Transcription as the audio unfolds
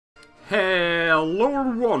Hello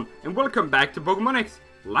everyone, and welcome back to Pokémon X.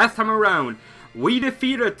 Last time around, we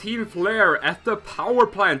defeated Team Flare at the power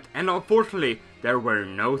plant, and unfortunately, there were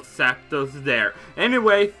no Zapdos there.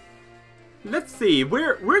 Anyway, let's see,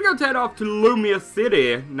 we're going to head off to Lumiose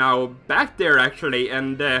City now, back there actually,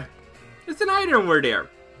 and there's an item over there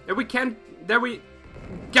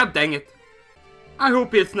God dang it. I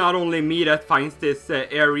hope it's not only me that finds this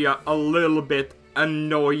area a little bit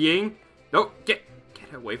annoying. No, get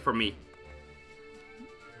away from me.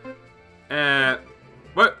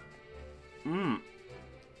 What?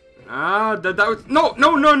 That was no.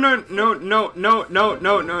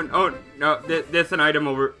 There's an item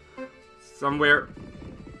over somewhere.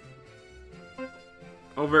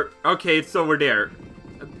 Okay, it's over there.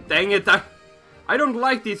 Dang it! I don't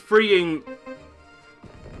like these freeing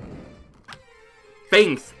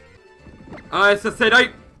things. As I said,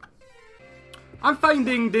 I'm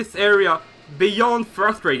finding this area beyond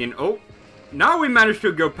frustrating. Oh, now we managed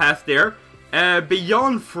to go past there.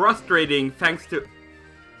 Beyond frustrating thanks to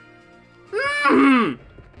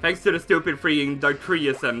thanks to the stupid freaking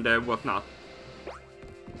Dartrius and whatnot.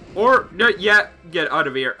 Or yeah, get out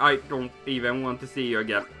of here. I don't even want to see you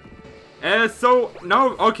again. So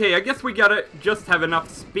now, okay, I guess we gotta just have enough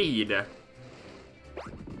speed.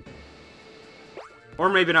 Or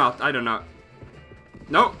maybe not, I don't know.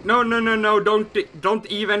 No, don't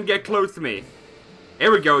even get close to me.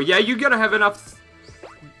 Here we go, yeah, you gotta have enough,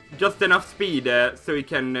 just enough speed, so you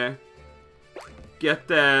can, get,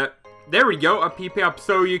 there we go, a PP up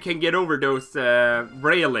so you can get over those,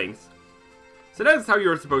 railings. So that's how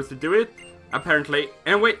you're supposed to do it, apparently.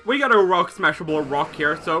 And wait, we got a rock smashable rock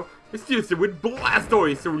here, so let's use it with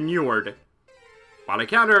Blastoise or Neward. Body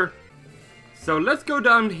counter. So let's go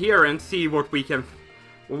down here and see what we can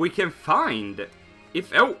find.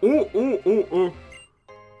 If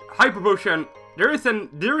Hyper Potion. There is a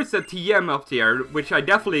TM up there, which I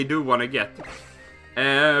definitely do want to get.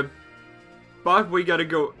 But we gotta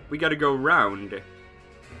go around.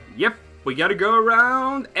 Yep, we gotta go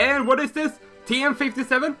around. And what is this?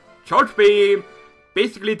 TM57 Charge Beam.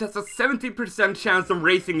 Basically, it has a 70% chance of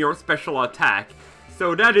raising your special attack.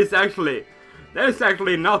 So that is actually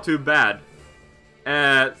not too bad.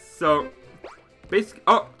 So basically,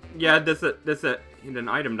 oh yeah, there's a hidden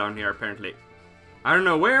item down here apparently. I don't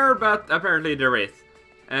know where, but apparently there is.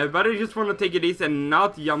 But I just want to take it easy and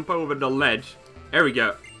not jump over the ledge. There we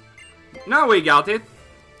go. Now we got it.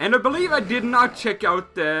 And I believe I did not check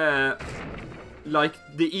out the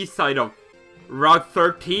east side of Route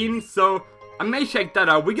 13, so I may check that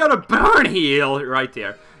out. We got a burn heal right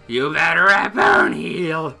there. You better have burn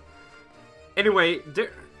heal. Anyway,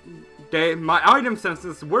 my item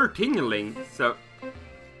senses were tingling, so,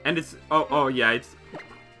 and it's oh yeah, it's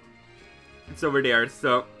over there.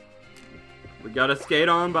 So we gotta skate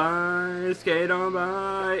on by,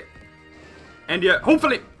 and yeah,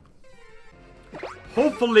 hopefully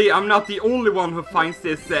I'm not the only one who finds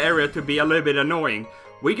this area to be a little bit annoying.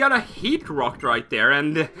 We got a heat rock right there,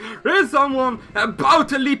 and there's someone about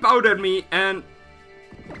to leap out at me and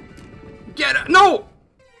no!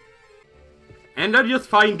 And I just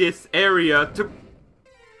find this area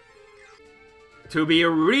to be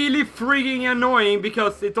really freaking annoying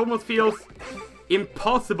because it almost feels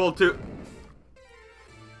impossible to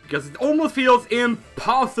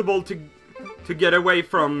get away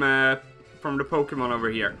from the Pokemon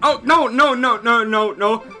over here. Oh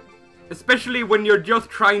no! Especially when you're just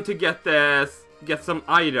trying to get some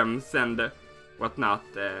items and whatnot.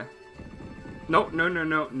 No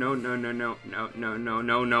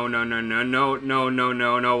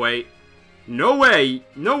way.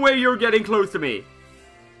 No way you're getting close to me.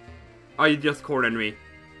 Oh, you just cornered me.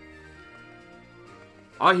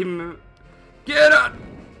 Get out!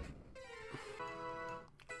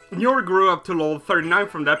 Neward grew up to level 39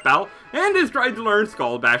 from that battle and is trying to learn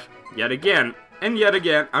Skull Bash yet again. And yet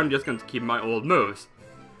again, I'm just going to keep my old moves.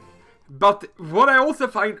 But what I also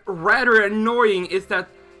find rather annoying is that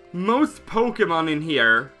most Pokemon in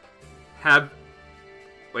here have...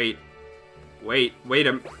 Wait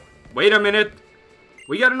a minute.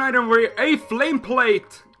 We got an item where a flame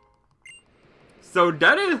plate. So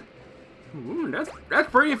that is... Ooh, that's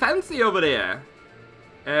pretty fancy over there.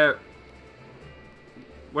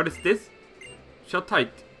 What is this? Shut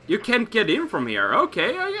tight. You can't get in from here.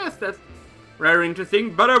 Okay, I guess that's rather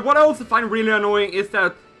interesting. But what I also find really annoying is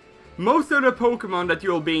that most of the Pokemon that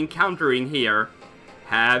you'll be encountering here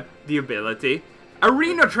have the ability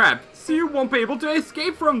Arena Trap, so you won't be able to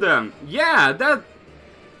escape from them. Yeah,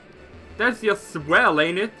 that's just swell,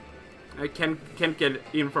 ain't it? I can't get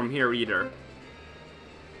in from here either.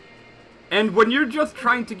 And when you're just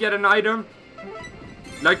trying to get an item,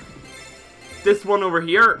 Like, this one over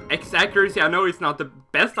here, X accuracy, I know it's not the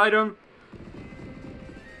best item.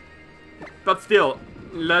 But still,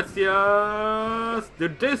 let's just do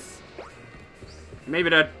this. Maybe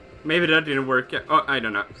that didn't work. Oh, I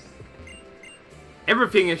don't know.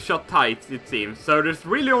 Everything is shut tight, it seems, so there's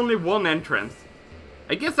really only one entrance.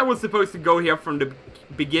 I guess I was supposed to go here from the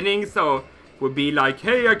beginning, so it would be like,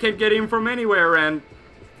 hey, I can't get in from anywhere, and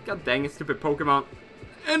god dang it, stupid Pokemon.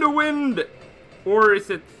 And the wind! Or is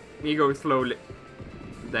it me going slowly?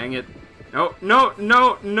 Dang it. No, no,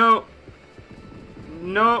 no, no.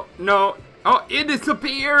 No, no. Oh, it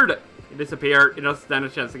disappeared! It disappeared. It doesn't stand a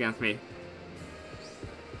chance against me.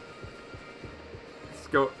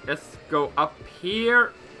 Let's go up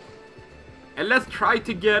here. And let's try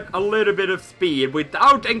to get a little bit of speed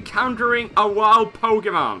without encountering a wild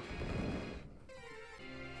Pokemon.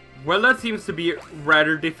 Well, that seems to be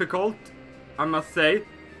rather difficult, I must say.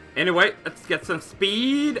 Anyway, let's get some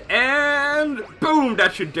speed, and boom,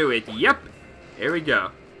 that should do it. Yep, here we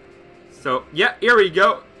go. So, yeah, here we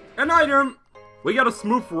go. An item. We got a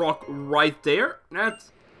smooth rock right there.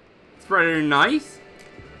 That's rather nice,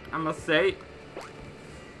 I must say.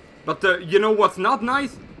 But you know what's not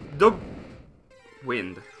nice? The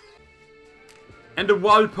wind. And the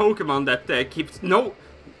wild Pokemon that keeps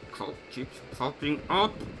popping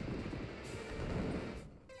up.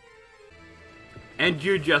 And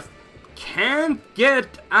you just can't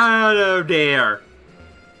get out of there.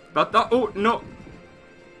 But oh no.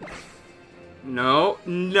 No,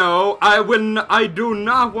 no, I do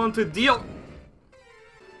not want to deal.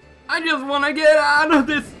 I just want to get out of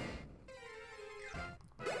this.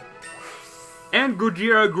 And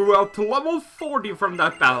Gojira grew up to level 40 from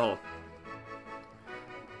that battle.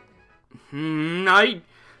 I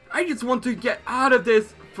just want to get out of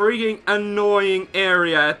this freaking annoying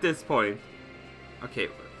area at this point. Okay,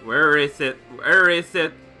 where is it? Where is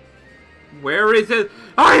it? Where is it?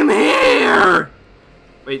 I'm here!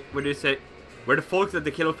 Wait, what did you say? Were the folks at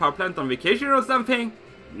the Killer Power Plant on vacation or something?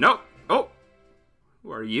 No. Oh.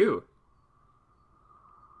 Who are you?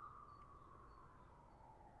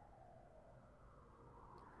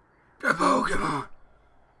 The Pokemon.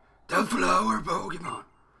 The flower Pokemon.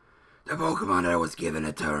 The Pokemon that was given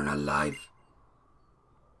eternal life.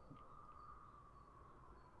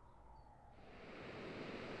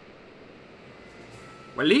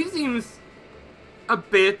 Well, he seems a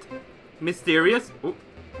bit mysterious.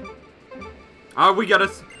 Oh, we gotta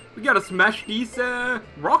smash these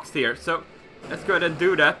rocks here. So let's go ahead and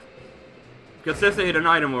do that. Because there's a hidden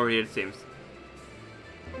item over here, it seems.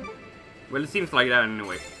 Well, it seems like that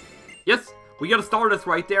anyway. Yes, we got a Stardust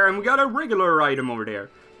right there, and we got a regular item over there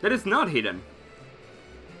that is not hidden.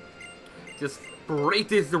 Just break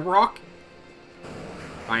this rock.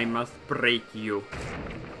 I must break you.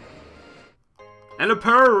 And a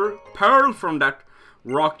pearl from that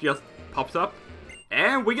rock just pops up.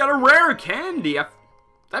 And we got a rare candy.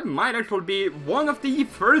 That might actually be one of the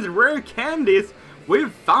first rare candies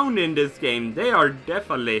we've found in this game. They are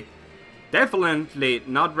definitely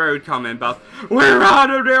not very common, but we're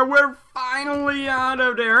out of there. We're finally out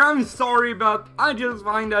of there. I'm sorry, but I just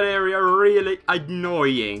find that area really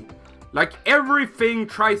annoying. Like, everything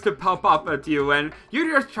tries to pop up at you, and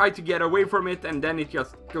you just try to get away from it, and then it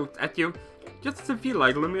just goes at you. Just to feel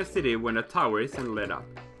like Lumiose City when the tower isn't lit up.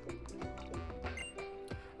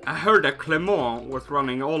 I heard that Clement was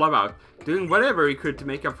running all about, doing whatever he could to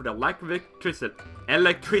make up for the lack of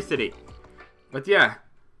electricity. But yeah,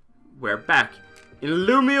 we're back in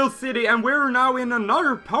Lumiose City, and we're now in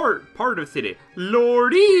another part of the city.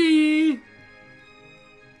 Lordy!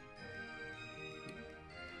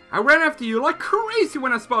 I ran after you like crazy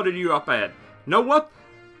when I spotted you up ahead. Know what?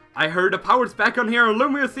 I heard the power's back on here in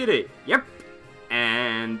Lumiose City. Yep.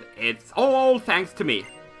 And it's all thanks to me.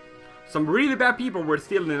 Some really bad people were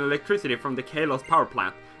stealing electricity from the Kalos power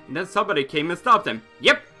plant, and then somebody came and stopped them.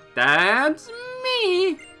 Yep, that's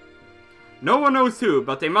me. No one knows who,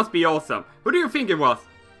 but they must be awesome. Who do you think it was?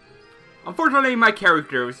 Unfortunately, my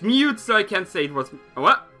character is mute, so I can't say it was...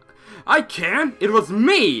 What? I can? It was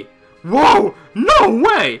me! Whoa! No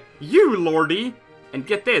way! You, Lordy! And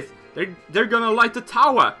get this, they're gonna light the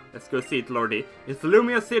tower. Let's go see it, Lordy. It's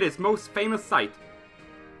Lumiose City's most famous site.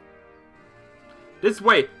 This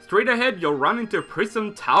way, straight ahead, you'll run into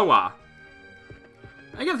Prism Tower.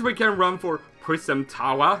 I guess we can run for Prism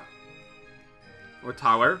Tower. Or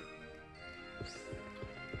Tower.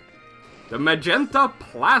 The Magenta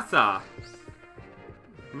Plaza.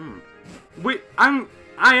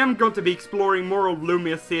 I am going to be exploring more of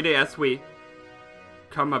Lumiose City as we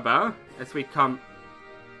come about.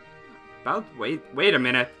 Wait a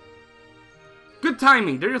minute. Good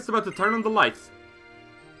timing, they're just about to turn on the lights.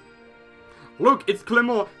 Look, it's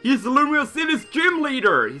Clement. He's Lumiose City's gym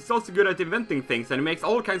leader. He's also good at inventing things and he makes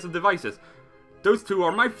all kinds of devices. Those two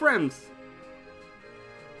are my friends.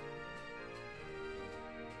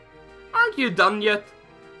 Aren't you done yet?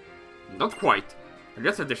 Not quite. I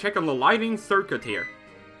just have to check on the lighting circuit here.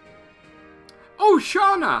 Oh,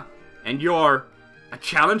 Shauna! And you're a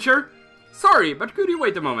challenger? Sorry, but could you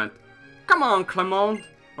wait a moment? Come on, Clement.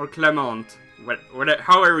 Or Clement.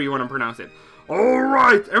 However you want to pronounce it.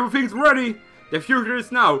 Alright, everything's ready. The future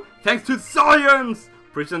is now. Thanks to science!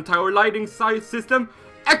 Prison Tower lighting system,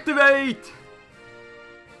 activate!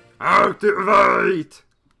 Activate!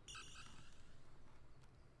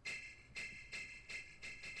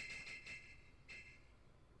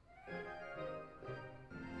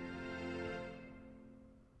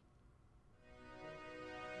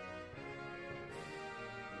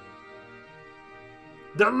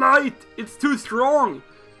 The light! It's too strong!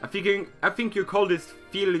 I think you call this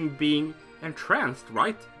feeling being entranced,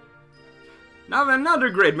 right? Now another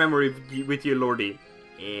great memory with you, Lordy.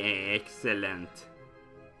 Excellent.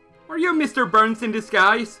 Are you Mr. Burns in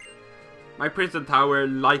disguise? My prison tower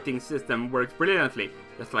lighting system works brilliantly,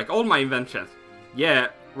 just like all my inventions. Yeah,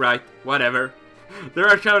 right, whatever. There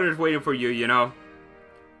are challengers waiting for you, you know.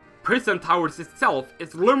 Prison Towers itself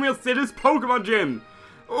is Lumiose City's Pokémon Gym!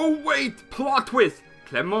 Oh wait, plot twist!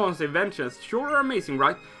 Clement's inventions sure are amazing,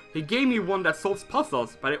 right? He gave me one that solves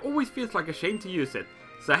puzzles, but it always feels like a shame to use it,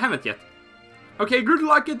 so I haven't yet. Okay, good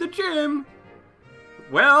luck at the gym!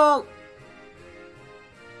 Well,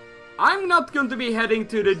 I'm not going to be heading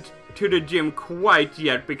to the gym quite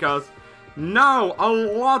yet, because now a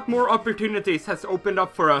lot more opportunities has opened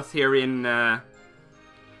up for us here in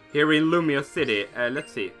Lumiose City.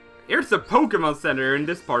 Let's see. Here's a Pokemon Center in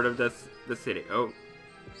this part of the city. Oh.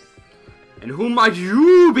 And who might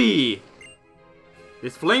you be?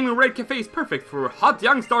 This flaming red cafe is perfect for hot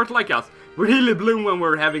young stars like us. We really bloom when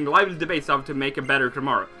we're having lively debates how to make a better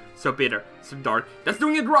tomorrow. So bitter, so dark, that's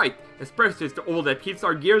doing it right. Espresso is the oil that keeps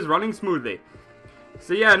our gears running smoothly.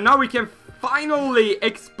 So yeah, now we can finally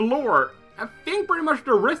explore, I think, pretty much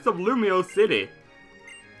the rest of Lumiose City.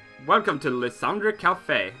 Welcome to Lysandra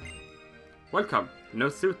Cafe. Welcome. No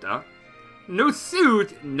suit, huh? No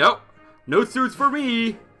suit? No. No suits for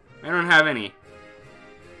me. I don't have any.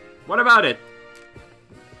 What about it?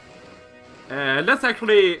 Let's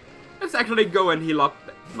actually go and heal up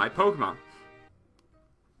my Pokemon.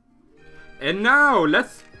 And now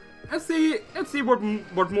let's see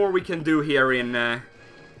what more we can do here in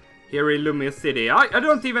Lumiose City. I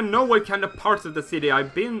don't even know what kind of parts of the city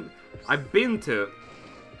I've been to.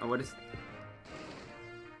 Oh,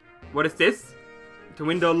 what is this? To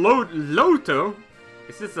win the Lotto?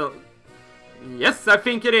 Is this a... Yes, I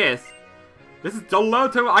think it is. This is the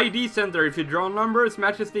Lotto ID Center. If you draw numbers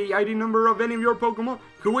matches the ID number of any of your Pokemon,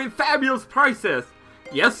 you can win fabulous prizes.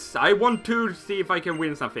 Yes, I want to see if I can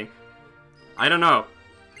win something. I don't know.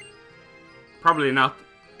 Probably not.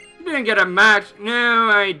 You didn't get a match.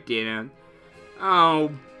 No, I didn't.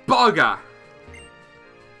 Oh, bugger.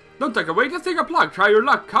 Don't take a wait, just take a plug. Try your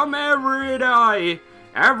luck. Come every day.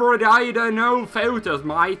 Every day there no photos,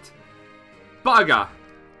 mate. Bugger.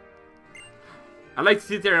 I like to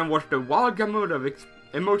sit there and watch the wild gamut of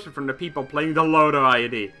emotion from the people playing the Lotto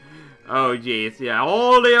ID. Oh jeez, yeah,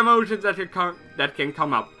 all the emotions that can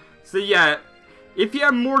come up. So yeah, if you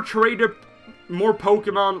have more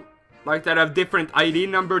Pokemon like that have different ID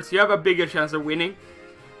numbers, you have a bigger chance of winning.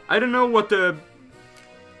 I don't know what the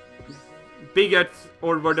biggest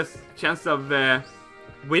or what the chance of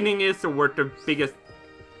winning is, or what the biggest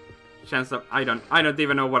chance of I don't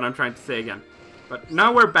even know what I'm trying to say again. But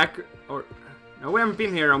now we're back, or no, we haven't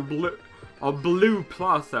been here on Blue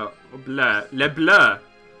Plaza, or Le Bleu.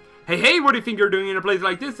 Hey, what do you think you're doing in a place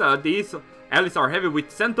like this? These alleys are heavy with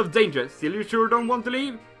scent of danger. Still, you sure don't want to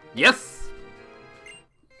leave? Yes.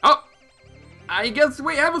 Oh, I guess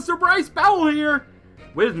we have a surprise battle here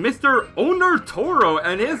with Mr. Owner Toro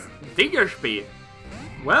and his digger speed.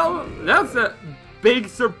 Well, that's a big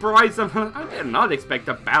surprise. I did not expect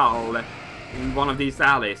a battle in one of these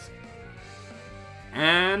alleys.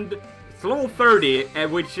 And it's level 30,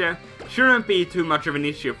 which shouldn't be too much of an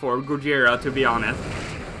issue for Gojira, to be honest.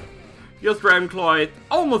 Just Ravenclaw it,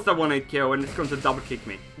 almost a 1-hit KO, and it's going to double kick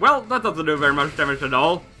me. Well, that doesn't do very much damage at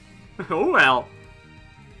all. Oh well.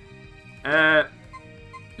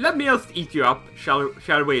 Let me just eat you up,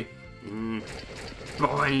 shall we?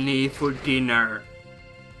 Bonnie for dinner.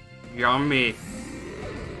 Yummy.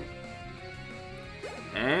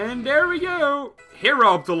 And there we go.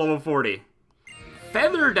 Hero up to level 40.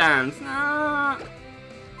 Feather Dance.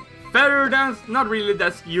 Feather Dance, not really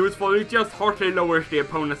that useful, it just hardly lowers the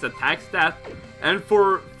opponent's attack stat. And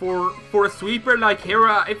for a sweeper like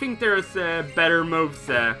Hera, I think there's better moves.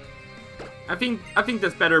 I think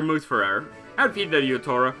there's better moves for her. I'll feed you,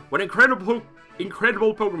 Tora. What incredible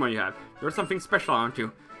Pokemon you have. You're something special, aren't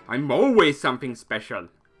you? I'm always something special.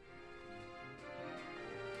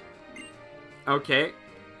 Okay.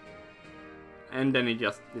 And then it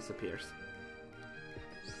just disappears.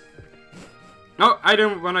 No, I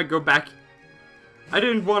don't want to go back. I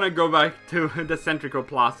didn't want to go back to the Centrico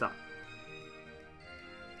Plaza.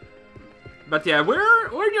 But yeah,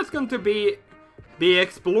 we're just going to be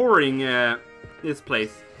exploring this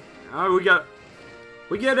place.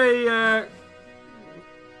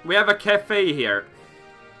 We have a cafe here,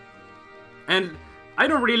 and I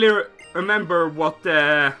don't really remember what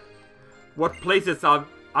places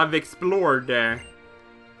I've explored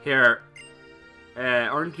here.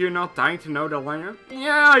 Aren't you not dying to know the lineup?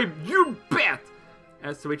 Yeah, you bet!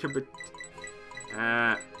 Switch a bit.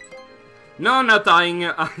 No, not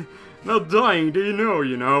dying. Not dying, do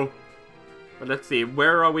you know? But let's see,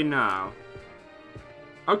 where are we now?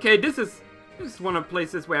 Okay, this is one of the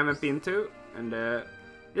places we haven't been to. And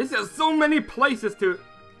there's just so many places to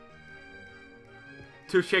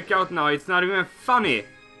check out now, it's not even funny.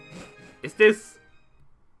 Is this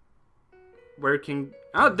where it can...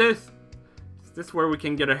 Oh, is this where we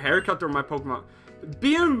can get a haircut or my Pokemon?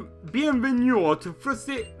 Bienvenue to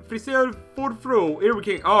Friseur for Fro. Here we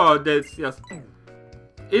can... Oh, this just...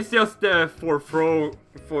 It's just for Fro,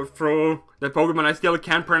 the Pokemon I still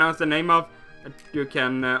can't pronounce the name of. That you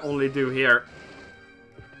can only do here.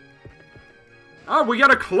 Oh, we got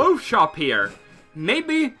a clothes shop here.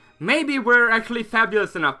 Maybe we're actually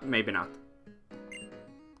fabulous enough. Maybe not.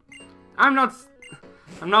 I'm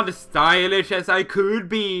not as stylish as I could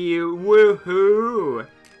be. Woohoo!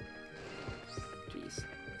 Jeez.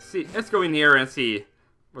 See, let's go in here and see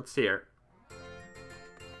what's here.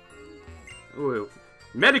 Ooh.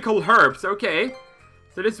 Medical herbs, okay.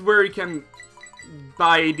 So this is where you can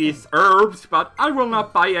buy these herbs, but I will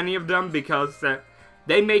not buy any of them because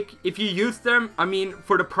they make, if you use them, I mean,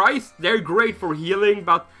 for the price, they're great for healing,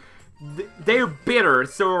 but they're bitter,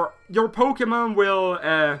 so your Pokemon will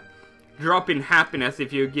drop in happiness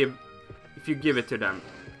if you give it to them.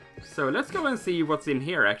 So let's go and see what's in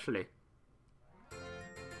here, actually.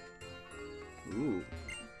 Ooh.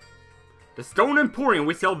 The Stone Emporium,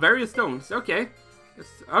 we sell various stones, okay.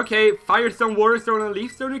 Okay, Firestone, Waterstone, and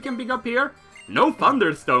Leafstone you can pick up here. No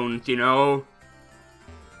Thunderstones, you know.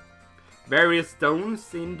 Various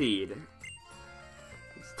stones, indeed.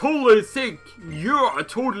 It's totally sick. You're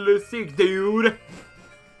totally sick, dude.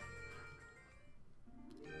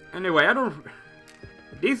 Anyway, I don't...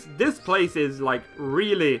 This place is, like,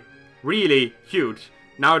 really, really huge.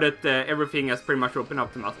 Now that everything has pretty much opened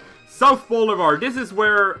up to us. South Boulevard, this is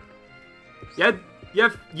where... Yeah,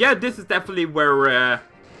 this is definitely where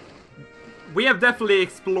we have definitely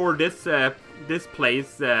explored this this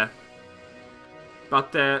place.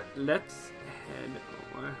 But let's head.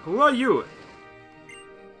 Who are you?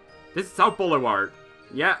 This is South Boulevard.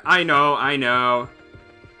 Yeah, I know.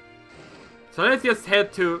 So let's just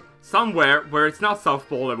head to somewhere where it's not South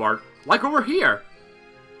Boulevard, like over here.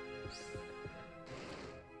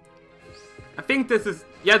 I think this is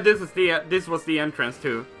this was the entrance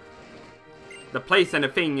to the place and the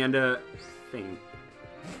thing and the thing.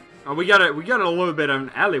 Oh, we got a little bit of an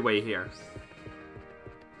alleyway here.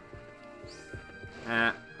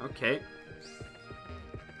 Okay.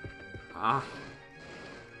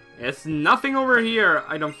 There's nothing over here,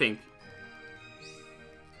 I don't think.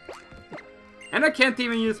 And I can't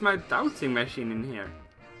even use my dowsing machine in here.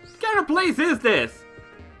 What kind of place is this?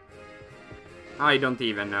 I don't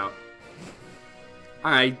even know.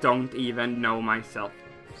 I don't even know myself.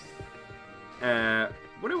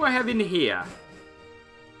 What do I have in here?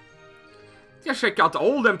 Let's check out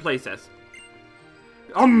all them places.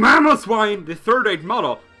 Oh, Mamoswine, the third rate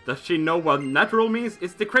model. Does she know what natural means?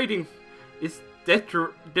 It's detracting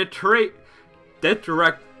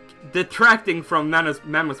from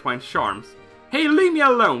Mamoswine's charms. Hey, leave me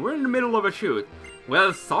alone. We're in the middle of a shoot.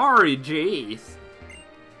 Well, sorry, jeez.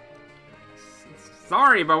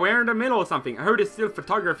 Sorry, but we're in the middle of something. I heard it's still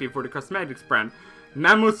photography for the cosmetics brand.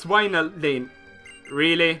 Mamoswine Lane.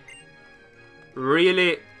 Really?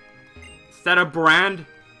 Really? Is that a brand?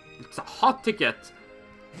 It's a hot ticket.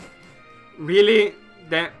 Really?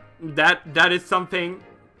 That is something?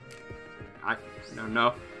 I don't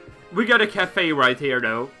know. We got a cafe right here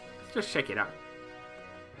though. Let's just check it out.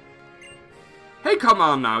 Hey, come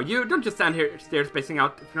on now. You don't just stand here stare spacing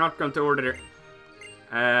out if you're not going to order it.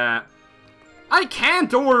 I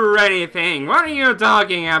can't order anything! What are you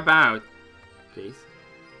talking about? Jeez.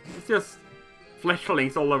 It's just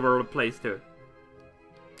fleshlings all over the place too.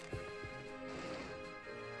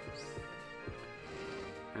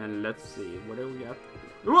 And let's see, what do we got?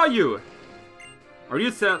 Who are you? Are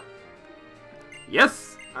you sell?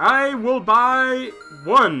 Yes, I will buy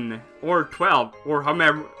 1 or 12 or how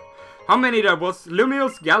many that was.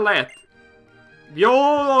 Lumiose Galette. They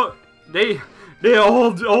owe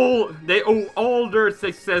all their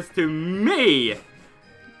success to me.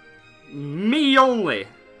 Me only.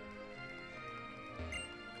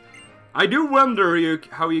 I do wonder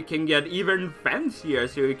how you can get even fancier,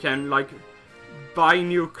 so you can like buy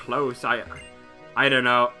new clothes. I don't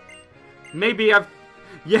know. Maybe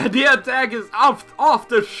yeah, the attack is off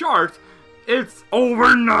the chart. It's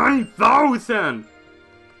over 9,000.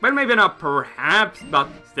 Well, maybe not perhaps, but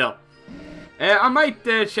still. I might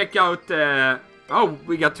check out... oh,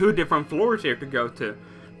 we got 2 different floors here to go to.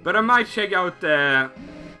 But I might check out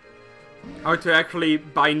how to actually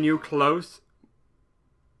buy new clothes.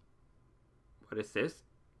 What is this?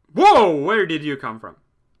 Whoa! Where did you come from?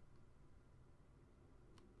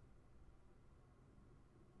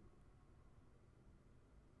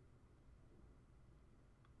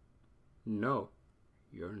 No,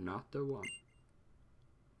 you're not the one.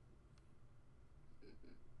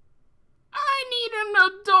 I need an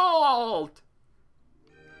adult!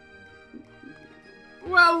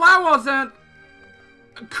 Well, that wasn't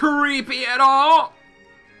creepy at all.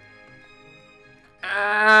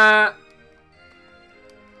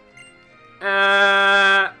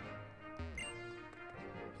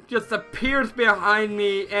 Just appears behind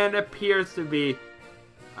me and appears to be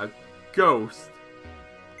a ghost.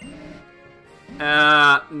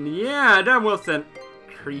 Yeah, that wasn't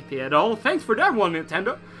creepy at all. Thanks for that one,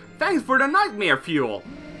 Nintendo. Thanks for the nightmare fuel.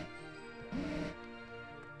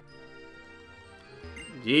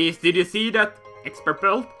 Jeez, did you see that expert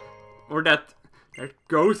belt? Or that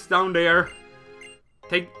ghost down there?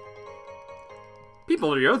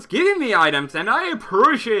 People are just giving me items and I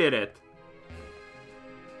appreciate it.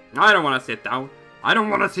 I don't want to sit down. I don't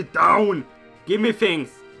want to sit down. Give me things.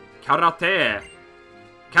 Karate.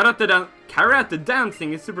 Karate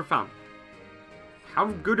dancing is super fun. How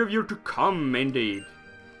good of you to come, indeed.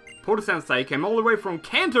 Poor Sensei came all the way from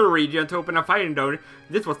Kanto region to open a fighting door.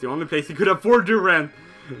 This was the only place he could afford to rent.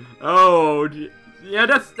 Oh, yeah,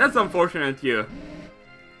 that's unfortunate, you.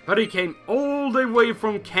 But he came all the way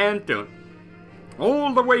from Kanto.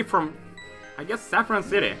 All the way from, I guess, Saffron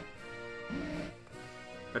City.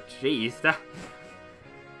 But jeez,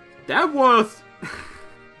 that was...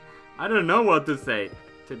 I don't know what to say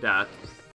to that.